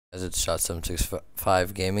Guys, it's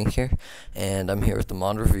Shot765 Gaming here, and I'm here with the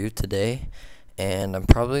mod review today. And I'm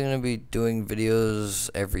probably going to be doing videos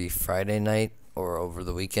every Friday night or over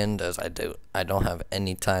the weekend, as I don't have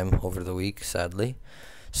any time over the week, sadly.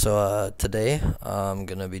 So today I'm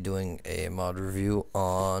going to be doing a mod review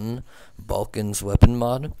on Balkons Weapon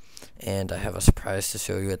Mod, and I have a surprise to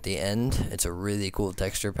show you at the end. It's a really cool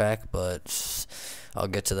texture pack, but I'll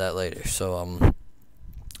get to that later. So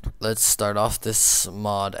let's start off. This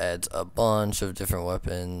mod adds a bunch of different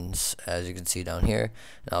weapons, as you can see down here,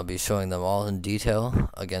 and I'll be showing them all in detail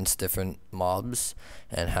against different mobs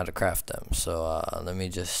and how to craft them. So let me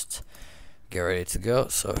just get ready to go.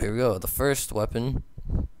 So here we go. The first weapon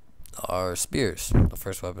are spears. The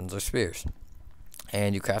first weapons are spears,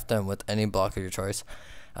 and you craft them with any block of your choice,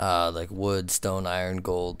 like wood, stone, iron,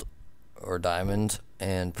 gold, or diamond.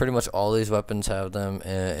 And pretty much all these weapons have them.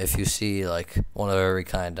 If you see like one of every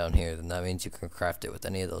kind down here, then that means you can craft it with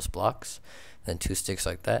any of those blocks. Then 2 sticks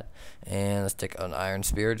like that. And let's take an iron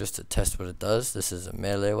spear just to test what it does. This is a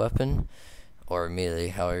melee weapon, or melee,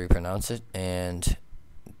 however you pronounce it, and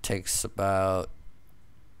it takes about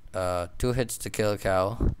 2 hits to kill a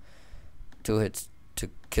cow, 2 hits to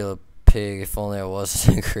kill a pig. If only I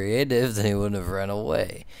wasn't creative, then he wouldn't have ran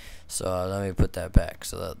away. So let me put that back.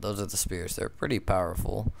 So those are the spears. They're pretty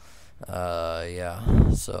powerful.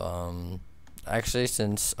 Yeah. So actually,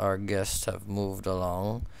 since our guests have moved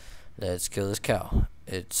along, let's kill this cow.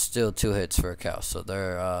 It's still 2 hits for a cow, so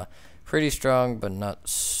they're pretty strong, but not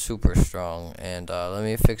super strong. And let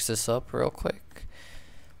me fix this up real quick.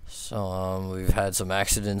 So we've had some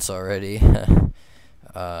accidents already.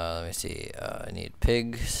 Let me see. I need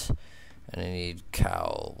pigs. And I need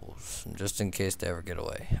cows, just in case they ever get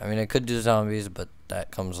away. I mean, I could do zombies, but that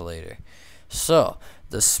comes later. So,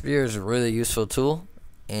 the spear is a really useful tool.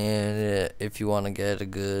 And if you want to get a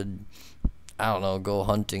good, I don't know, go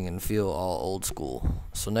hunting and feel all old school.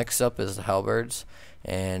 So, next up is the halberds.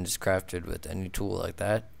 And it's crafted with any tool like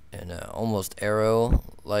that. In a almost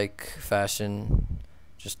arrow-like fashion,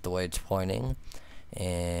 just the way it's pointing.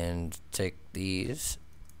 And take these.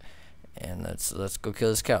 And let's go kill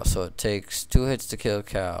this cow. So it takes 2 hits to kill a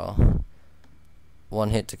cow, 1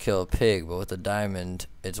 hit to kill a pig, but with a diamond,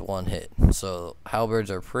 it's 1 hit. So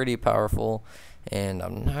halberds are pretty powerful, and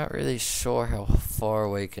I'm not really sure how far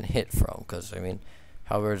away you can hit from, because I mean,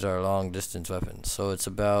 halberds are long distance weapons. So it's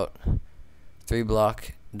about 3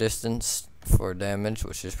 block distance for damage,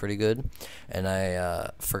 which is pretty good. And I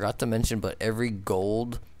forgot to mention, but every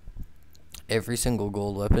single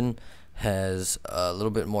gold weapon has a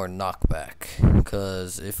little bit more knockback,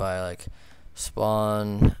 because if I like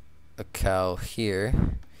spawn a cow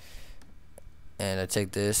here and I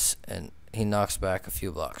take this, and he knocks back a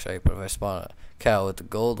few blocks, right? But if I spawn a cow with the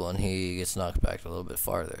gold one, he gets knocked back a little bit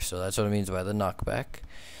farther. So that's what it means by the knockback,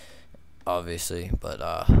 obviously. But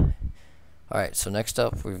alright, so next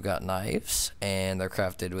up we've got knives, and they're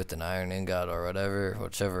crafted with an iron ingot or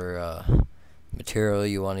whichever material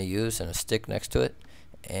you want to use, and a stick next to it.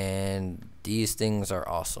 And these things are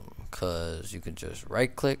awesome, because you can just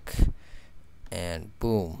right click and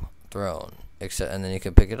boom, thrown, and then you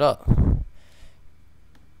can pick it up, and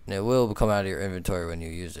it will come out of your inventory when you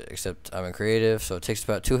use it, except I'm in creative, so it takes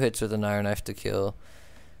about 2 hits with an iron knife to kill.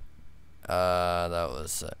 That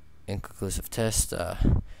was an inconclusive test.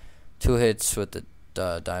 2 hits with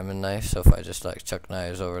the diamond knife. So if I just like chuck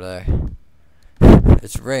knives over there,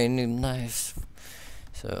 it's raining knives.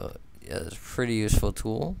 So yeah, it's a pretty useful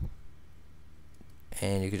tool,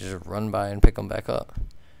 and you can just run by and pick them back up.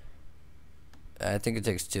 I think it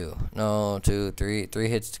takes 3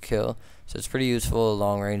 hits to kill, so it's pretty useful,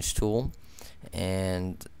 long range tool.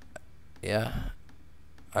 And yeah,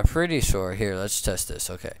 I'm pretty sure, here, let's test this.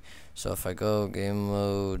 Okay, so if I go game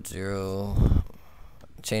mode 0,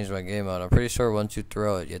 change my game mode, I'm pretty sure once you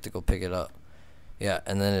throw it, you have to go pick it up. Yeah,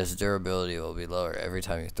 and then its durability will be lower every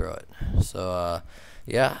time you throw it. So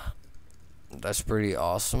yeah, that's pretty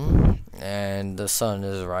awesome. And the sun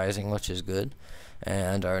is rising, which is good.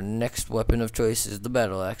 And our next weapon of choice is the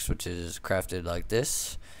battle axe, which is crafted like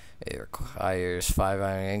this. It requires 5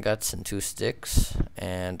 iron ingots and 2 sticks.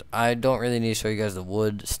 And I don't really need to show you guys the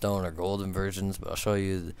wood, stone, or golden versions, but I'll show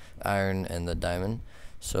you the iron and the diamond.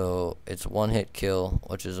 So it's 1 hit kill,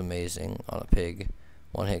 which is amazing on a pig.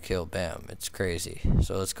 1 hit kill, bam, it's crazy.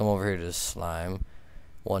 So let's come over here to slime.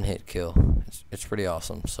 1 hit kill. It's pretty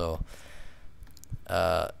awesome. So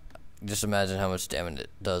just imagine how much damage it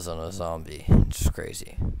does on a zombie. It's just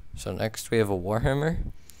crazy. So next we have a warhammer,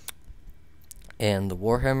 and the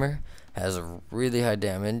warhammer has a really high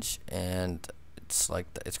damage, and it's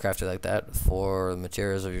crafted like that for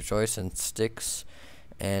materials of your choice and sticks.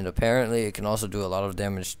 and apparently it can also do a lot of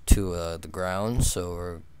damage to the ground. So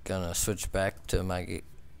we're gonna switch back to my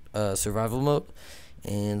survival mode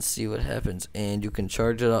and see what happens. And you can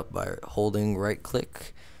charge it up by holding right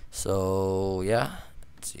click. So yeah,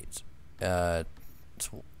 let's see, it's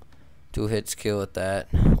 2 hits kill with that,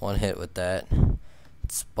 1 hit with that.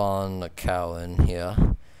 Spawn a cow in here,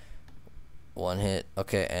 1 hit.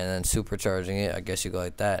 Okay, and then supercharging it, I guess you go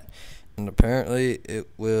like that, and apparently it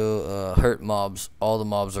will hurt mobs, all the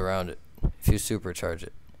mobs around it, if you supercharge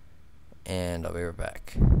it. And I'll be right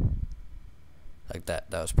back. Like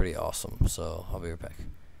that. That was pretty awesome. So I'll be right back.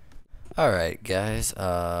 Alright guys,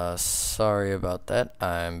 sorry about that.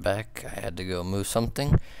 I'm back. I had to go move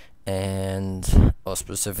something, and well,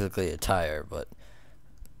 specifically a tire, but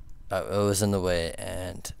it was in the way,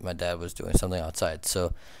 and my dad was doing something outside.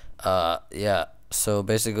 So yeah, so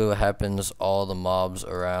basically what happens, all the mobs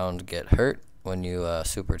around get hurt when you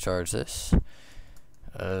supercharge this,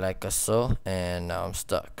 like so, and now I'm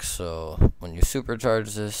stuck. So when you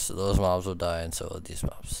supercharge this, those mobs will die, and so will these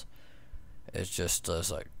mobs. It's just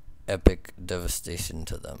does like epic devastation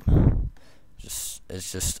to them. It's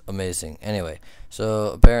just amazing. Anyway,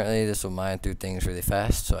 so apparently this will mine through things really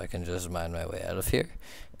fast, so I can just mine my way out of here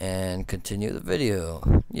and continue the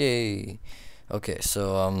video. Yay! Okay,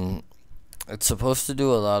 so it's supposed to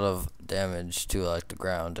do a lot of damage to like the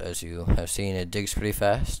ground. As you have seen, it digs pretty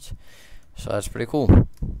fast, so that's pretty cool.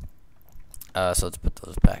 So let's put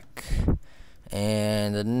those back.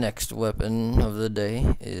 And the next weapon of the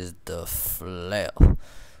day is the flail,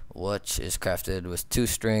 which is crafted with 2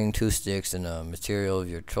 string, 2 sticks, and a material of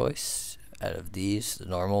your choice out of these, the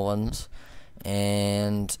normal ones.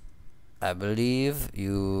 And I believe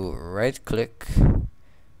you right click.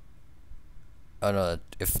 Oh no,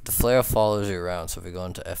 if the flare follows you around, so if we go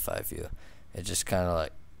into F5 view, it just kind of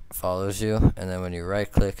like follows you, and then when you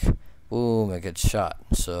right click, boom, it gets shot.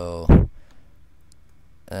 So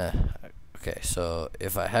okay, so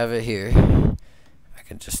if I have it here, I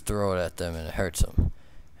can just throw it at them and it hurts them.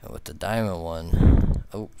 And with the diamond one,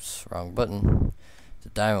 oops, wrong button. The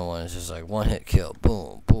diamond one is just like 1 hit kill,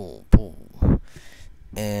 boom, boom, boom.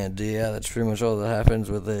 And yeah, that's pretty much all that happens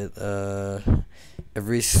with it.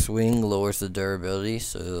 Every swing lowers the durability,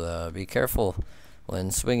 so be careful when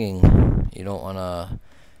swinging. You don't want to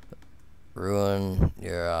ruin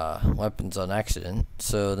your weapons on accident.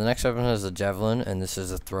 So the next weapon is a javelin, and this is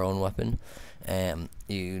a thrown weapon. And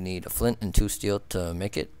you need a flint and 2 steel to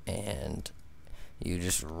make it, and you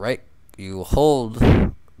just you hold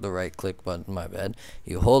the right click button, my bad.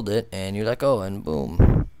 You hold it and you let go and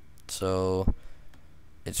boom. So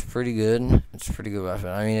it's pretty good. It's a pretty good weapon.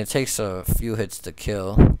 I mean, it takes a few hits to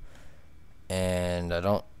kill, and I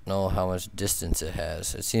don't know how much distance it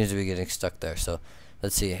has. It seems to be getting stuck there. So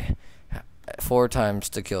let's see. 4 times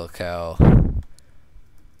to kill a cow.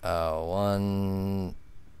 1.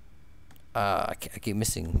 I keep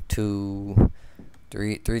missing 2.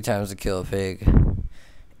 3 times to kill a pig.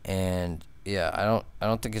 And yeah, I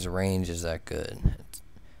don't think his range is that good.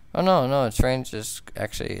 Oh no, its range is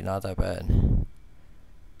actually not that bad.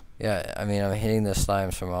 Yeah, I mean, I'm hitting the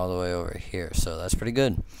slimes from all the way over here, so that's pretty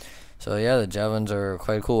good. So yeah, the javelins are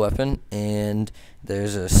quite a cool weapon, and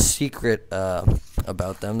there's a secret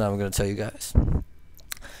about them that I'm gonna tell you guys.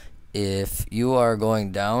 If you are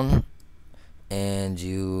going down and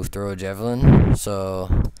you throw a javelin, so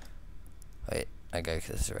wait, I gotta get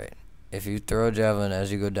this right. If you throw a javelin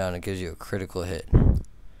as you go down, it gives you a critical hit.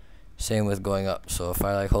 Same with going up. So if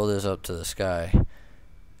I like hold this up to the sky,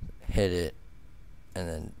 hit it, and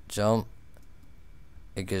then jump,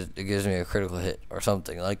 it gives me a critical hit or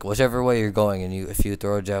something. Like whichever way you're going, and if you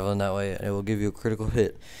throw a javelin that way, it will give you a critical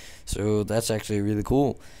hit. So that's actually really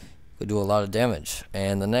cool. Could do a lot of damage.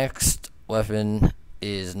 And the next weapon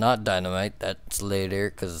is not dynamite. That's later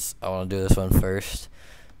because I want to do this one first.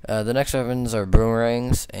 The next weapons are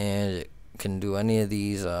boomerangs, and it can do any of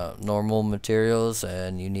these normal materials,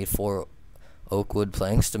 and you need 4 oak wood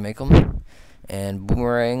planks to make them. And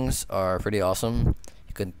boomerangs are pretty awesome.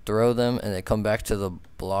 You can throw them, and they come back to the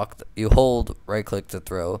block. You hold right click to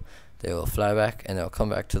throw. They will fly back, and they'll come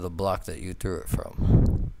back to the block that you threw it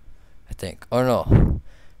from, I think. Oh no,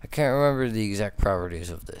 I can't remember the exact properties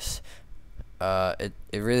of this. It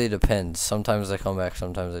really depends. Sometimes they come back,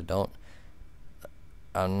 sometimes they don't.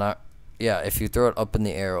 Yeah, if you throw it up in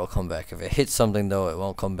the air, it'll come back. If it hits something, though, it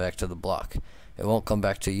won't come back to the block. It won't come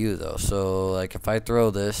back to you, though. So, like, if I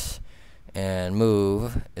throw this and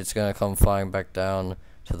move, it's going to come flying back down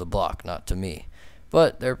to the block, not to me.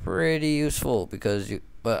 But they're pretty useful because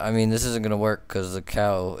but, I mean, this isn't going to work because the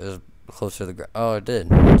cow is closer to the ground. Oh, it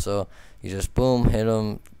did. So, you just, boom, hit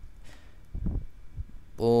them.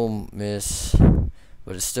 Boom, miss.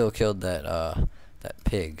 but it still killed that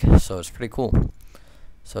pig, so it's pretty cool.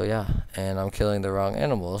 So yeah, and I'm killing the wrong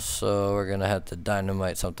animals, so we're gonna have to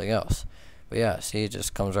dynamite something else. But yeah, see, it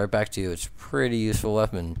just comes right back to you. It's a pretty useful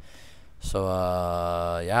weapon. So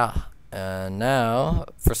yeah, and now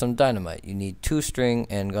for some dynamite, you need 2 string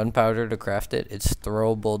and gunpowder to craft it. It's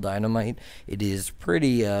throwable dynamite. It is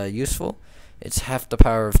pretty useful. It's half the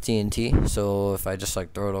power of TNT, so if I just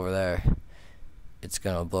like throw it over there, it's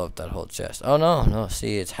gonna blow up that whole chest. Oh no,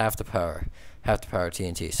 see, it's half the power of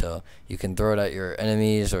TNT, so you can throw it at your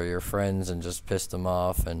enemies or your friends and just piss them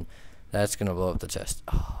off, and that's gonna blow up the chest.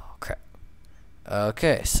 Oh crap.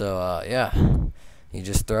 Okay, so yeah, you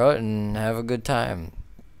just throw it and have a good time.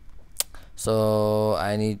 So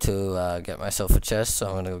I need to get myself a chest, so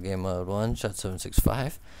I'm gonna go game mode 1, shot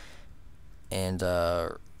 765, and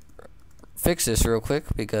fix this real quick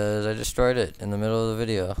because I destroyed it in the middle of the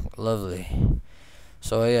video. Lovely.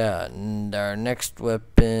 So yeah, our next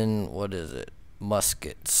weapon, what is it?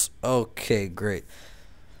 Muskets. Okay, great.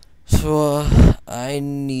 So I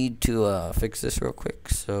need to fix this real quick.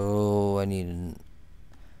 So I need a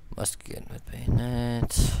musket with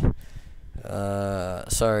bayonet.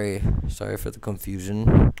 Sorry for the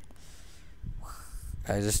confusion.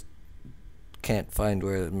 I just can't find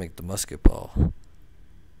where to make the musket ball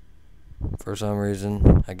for some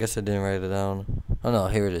reason. I guess I didn't write it down. Oh no,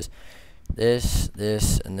 here it is. This,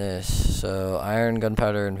 and this. So iron,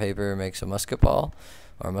 gunpowder, and paper makes a musket ball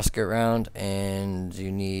or musket round, and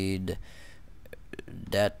you need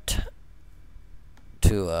that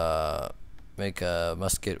to make a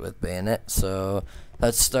musket with bayonet. So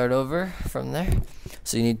let's start over from there.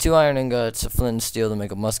 So you need 2 iron ingots, a flint and steel to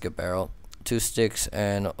make a musket barrel, 2 sticks,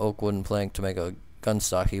 and oak wooden plank to make a gun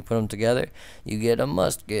stock. You put them together, you get a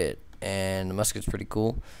musket, and the musket's pretty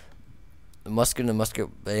cool. The musket and the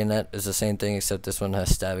musket bayonet is the same thing, except this one has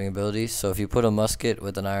stabbing abilities. So if you put a musket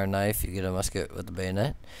with an iron knife, you get a musket with a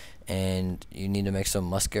bayonet. And you need to make some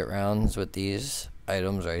musket rounds with these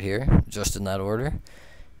items right here, just in that order.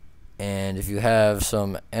 And if you have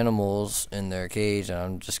some animals in their cage, and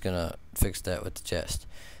I'm just gonna fix that with the chest.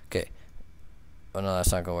 Okay. Oh no,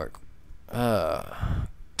 that's not gonna work.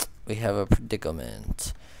 We have a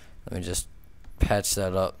predicament. Let me just patch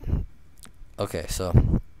that up. Okay, so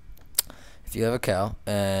if you have a cow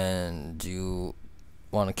and you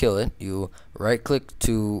want to kill it, you right click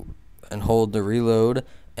to and hold the reload,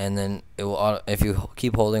 and then it will if you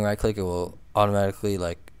keep holding right click, it will automatically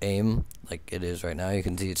like aim like it is right now. You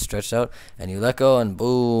can see it's stretched out, and you let go and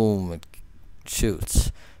boom, it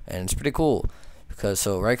shoots. And it's pretty cool because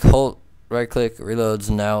so right click, reloads,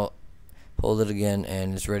 now hold it again,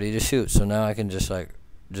 and it's ready to shoot. So now I can just like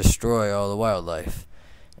destroy all the wildlife.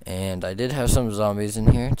 And I did have some zombies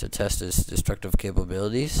in here to test its destructive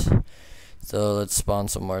capabilities. So let's spawn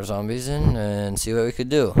some more zombies in and see what we could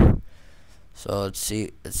do. So let's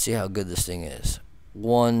see how good this thing is.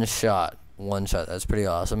 One shot. That's pretty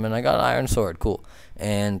awesome. And I got an iron sword, cool.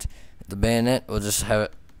 And the bayonet, we'll just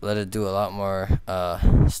let it do a lot more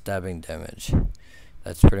stabbing damage.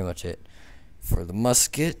 That's pretty much it for the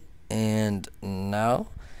musket. And now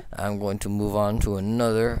I'm going to move on to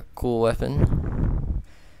another cool weapon,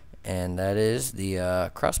 and that is the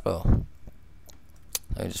crossbow.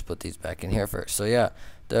 Let me just put these back in here first. So yeah,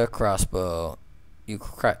 the crossbow.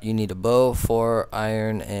 You need a bow, 4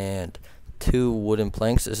 iron, and 2 wooden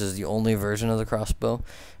planks. This is the only version of the crossbow,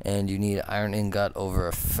 and you need iron ingot over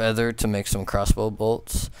a feather to make some crossbow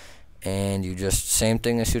bolts. And you just same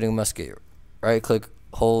thing as shooting a musket. Right click,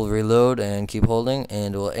 hold, reload, and keep holding,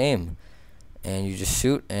 and it will aim. And you just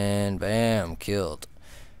shoot, and bam, killed.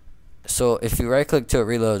 So if you right click till it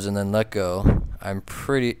reloads and then let go,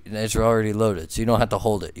 it's already loaded, so you don't have to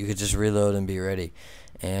hold it. You could just reload and be ready.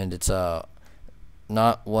 And it's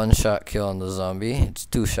not 1 shot kill on the zombie, it's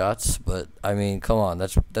 2 shots. But I mean, come on,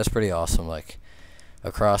 that's pretty awesome. Like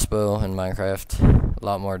a crossbow in Minecraft, a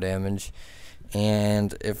lot more damage.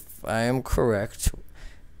 And if I am correct,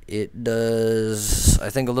 it does, I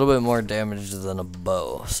think, a little bit more damage than a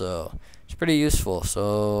bow, so it's pretty useful.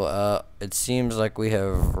 So it seems like we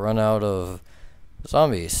have run out of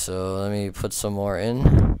zombies, so let me put some more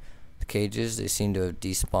in the cages. They seem to have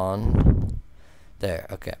despawned. There,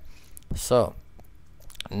 okay. So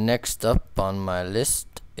next up on my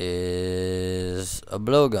list is a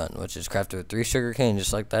blowgun, which is crafted with 3 sugar cane,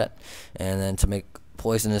 just like that. And then to make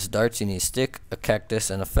poisonous darts, you need a stick, a cactus,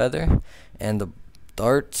 and a feather. And the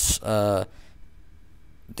darts,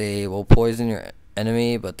 they will poison your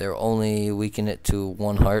enemy, but they'll only weaken it to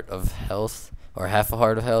 1 heart of health, or half a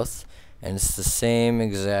heart of health. And it's the same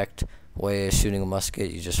exact way as shooting a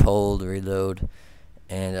musket. You just hold, reload,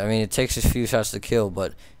 and I mean, it takes a few shots to kill,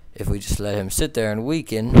 but if we just let him sit there and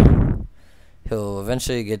weaken, he'll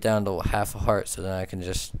eventually get down to half a heart, so then I can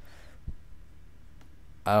just,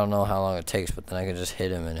 I don't know how long it takes, but then I can just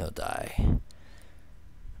hit him and he'll die.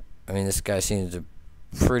 I mean, this guy seems to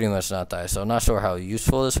pretty much not die, so I'm not sure how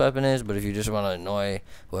useful this weapon is, but if you just want to annoy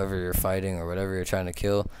whoever you're fighting or whatever you're trying to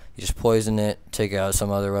kill, you just poison it, take out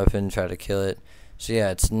some other weapon, try to kill it. So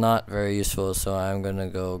yeah, it's not very useful, so I'm gonna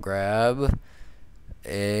go grab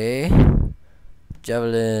a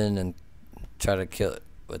javelin and try to kill it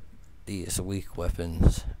with these weak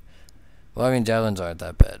weapons. Well, I mean, javelins aren't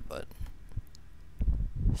that bad, but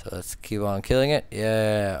so let's keep on killing it.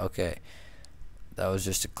 Yeah, okay. That was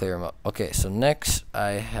just to clear them up. Okay, so next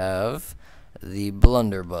I have the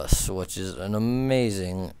blunderbuss, which is an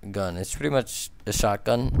amazing gun. It's pretty much a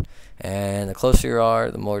shotgun, and the closer you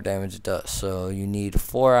are, the more damage it does. So you need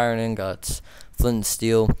 4 iron ingots, flint and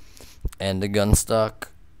steel, and the gun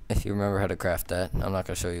stock, if you remember how to craft that. I'm not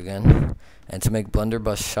going to show you again. And to make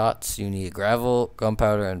blunderbuss shots, you need gravel,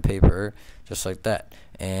 gunpowder, and paper, just like that.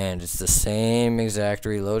 And it's the same exact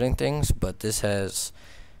reloading things, but this has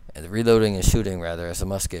reloading and shooting rather as a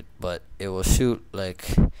musket, but it will shoot like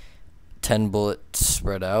 10 bullets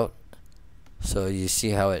spread out. So you see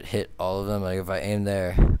how it hit all of them. Like if I aim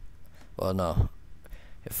there, well, no,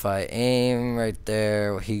 if I aim right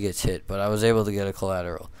there, he gets hit, but I was able to get a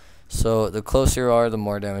collateral. So the closer you are, the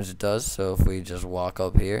more damage it does. So if we just walk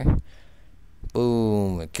up here,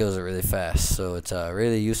 boom, it kills it really fast. So it's a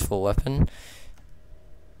really useful weapon.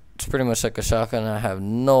 It's pretty much like a shotgun. I have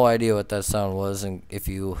no idea what that sound was, and if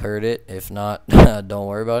you heard it, if not, don't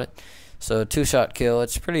worry about it. So 2-shot kill,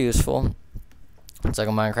 it's pretty useful. It's like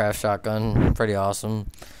a Minecraft shotgun, pretty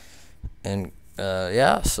awesome. And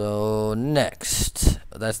yeah, so next,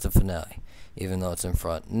 that's the finale, even though it's in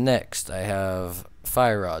front. Next, I have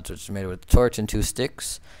fire rods, which is made with a torch and 2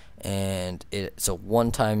 sticks, and it's a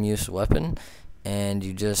one-time use weapon, and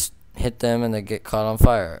you just hit them and they get caught on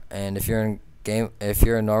fire. And if you're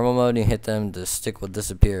in normal mode and you hit them, the stick will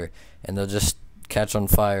disappear and they'll just catch on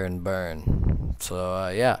fire and burn. So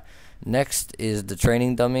yeah, next is the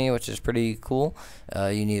training dummy, which is pretty cool.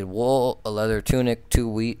 You need wool, a leather tunic, 2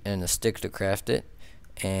 wheat, and a stick to craft it,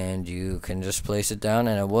 and you can just place it down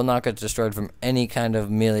and it will not get destroyed from any kind of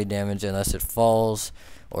melee damage unless it falls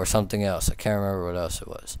or something else. I can't remember what else it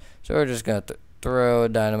was, so we're just gonna throw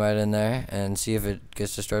dynamite in there and see if it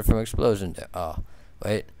gets destroyed from explosion. Oh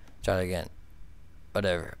wait, try it again.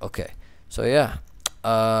 Whatever. Okay, so yeah,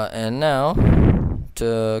 and now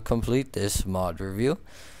to complete this mod review,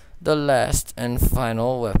 the last and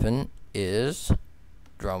final weapon is,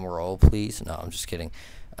 drum roll please, no, I'm just kidding.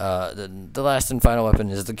 The last and final weapon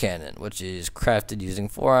is the cannon, which is crafted using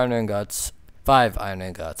 5 iron ingots,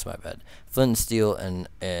 my bad, flint and steel, and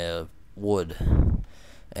wood.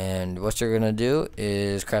 And what you're gonna do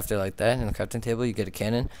is craft it like that. In the crafting table, you get a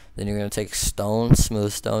cannon. Then you're gonna take stone,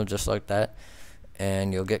 smooth stone, just like that,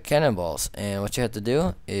 and you'll get cannonballs. And what you have to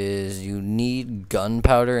do is you need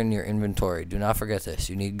gunpowder in your inventory. Do not forget this.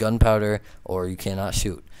 You need gunpowder or you cannot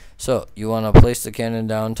shoot. So you want to place the cannon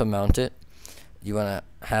down to mount it. You want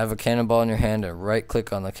to have a cannonball in your hand and right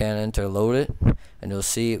click on the cannon to load it, and you'll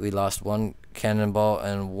see we lost 1 cannonball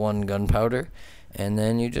and 1 gunpowder. And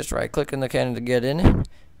then you just right click in the cannon to get in it,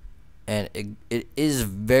 and it is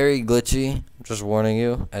very glitchy, just warning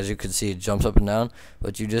you. As you can see, it jumps up and down,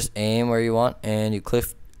 but you just aim where you want and you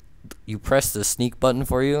press the sneak button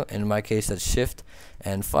for you, and in my case that's shift,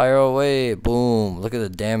 and fire away. Boom, look at the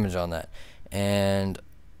damage on that. And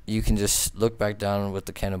you can just look back down with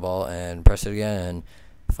the cannonball and press it again and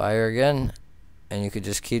fire again, and you could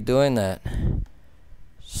just keep doing that.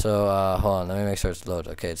 So hold on, let me make sure it's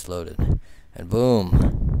loaded. Okay, it's loaded, and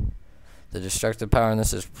boom, the destructive power in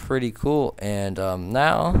this is pretty cool. And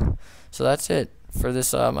now, so that's it for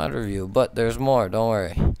this mod review, but there's more, don't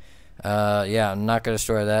worry. Yeah, I'm not gonna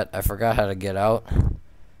destroy that. I forgot how to get out.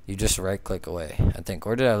 You just right click away, I think,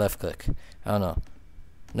 or did I left click? I don't know.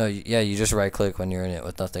 No, yeah, you just right click when you're in it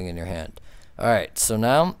with nothing in your hand. Alright, so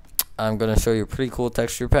now I'm gonna show you a pretty cool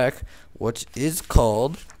texture pack, which is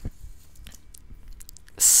called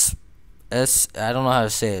I don't know how to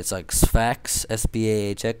say it. It's like Sphax,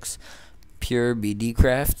 SBAHX, Pure BD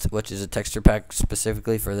Craft, which is a texture pack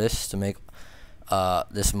specifically for this, to make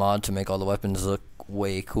this mod, to make all the weapons look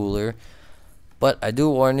way cooler. But I do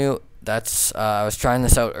warn you, that's I was trying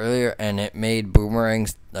this out earlier and it made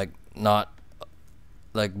boomerangs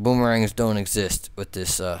boomerangs don't exist with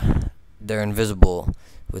this. They're invisible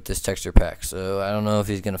with this texture pack. So I don't know if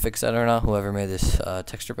he's gonna fix that or not, whoever made this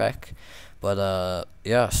texture pack. But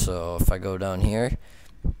yeah, so if I go down here,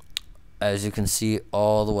 as you can see,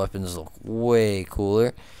 all the weapons look way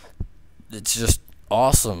cooler. It's just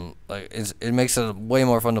awesome. Like it makes it way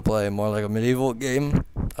more fun to play, more like a medieval game.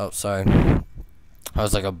 Oh, sorry. I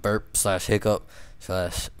was like a burp slash hiccup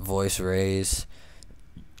slash voice raise.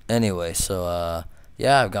 Anyway, so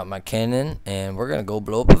yeah, I've got my cannon, and we're gonna go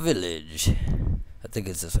blow up a village. I think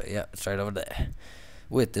it's this way. Yeah, it's right over there.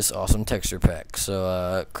 With this awesome texture pack.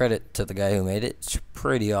 So credit to the guy who made it. It's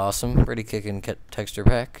pretty awesome, pretty kicking texture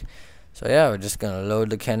pack. So yeah, we're just gonna load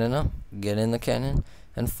the cannon up, get in the cannon,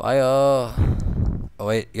 and fire. Oh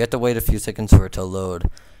wait, you have to wait a few seconds for it to load,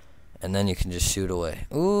 and then you can just shoot away.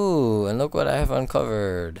 Ooh, and look what I have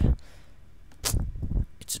uncovered.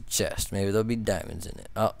 It's a chest. Maybe there'll be diamonds in it.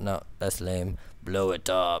 Oh no, that's lame. Blow it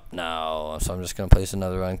up now. So I'm just gonna place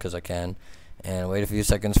another one because I can, and wait a few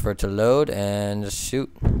seconds for it to load, and just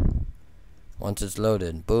shoot. Once it's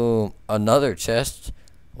loaded, boom, another chest.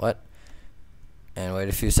 What? And wait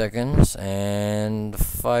a few seconds and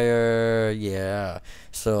fire. Yeah.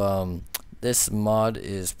 So this mod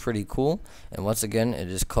is pretty cool, and once again it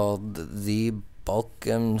is called the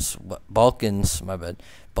Balkons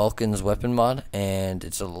Weapon Mod, and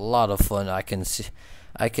it's a lot of fun. I can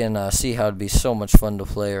see how it'd be so much fun to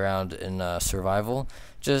play around in survival.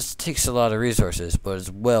 Just takes a lot of resources, but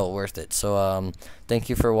it's well worth it. So thank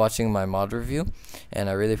you for watching my mod review, and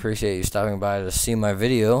I really appreciate you stopping by to see my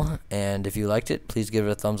video. And if you liked it, please give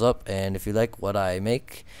it a thumbs up, and if you like what I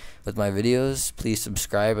make with my videos, please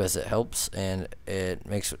subscribe, as it helps, and it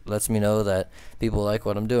lets me know that people like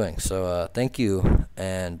what I'm doing. So thank you,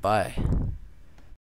 and bye.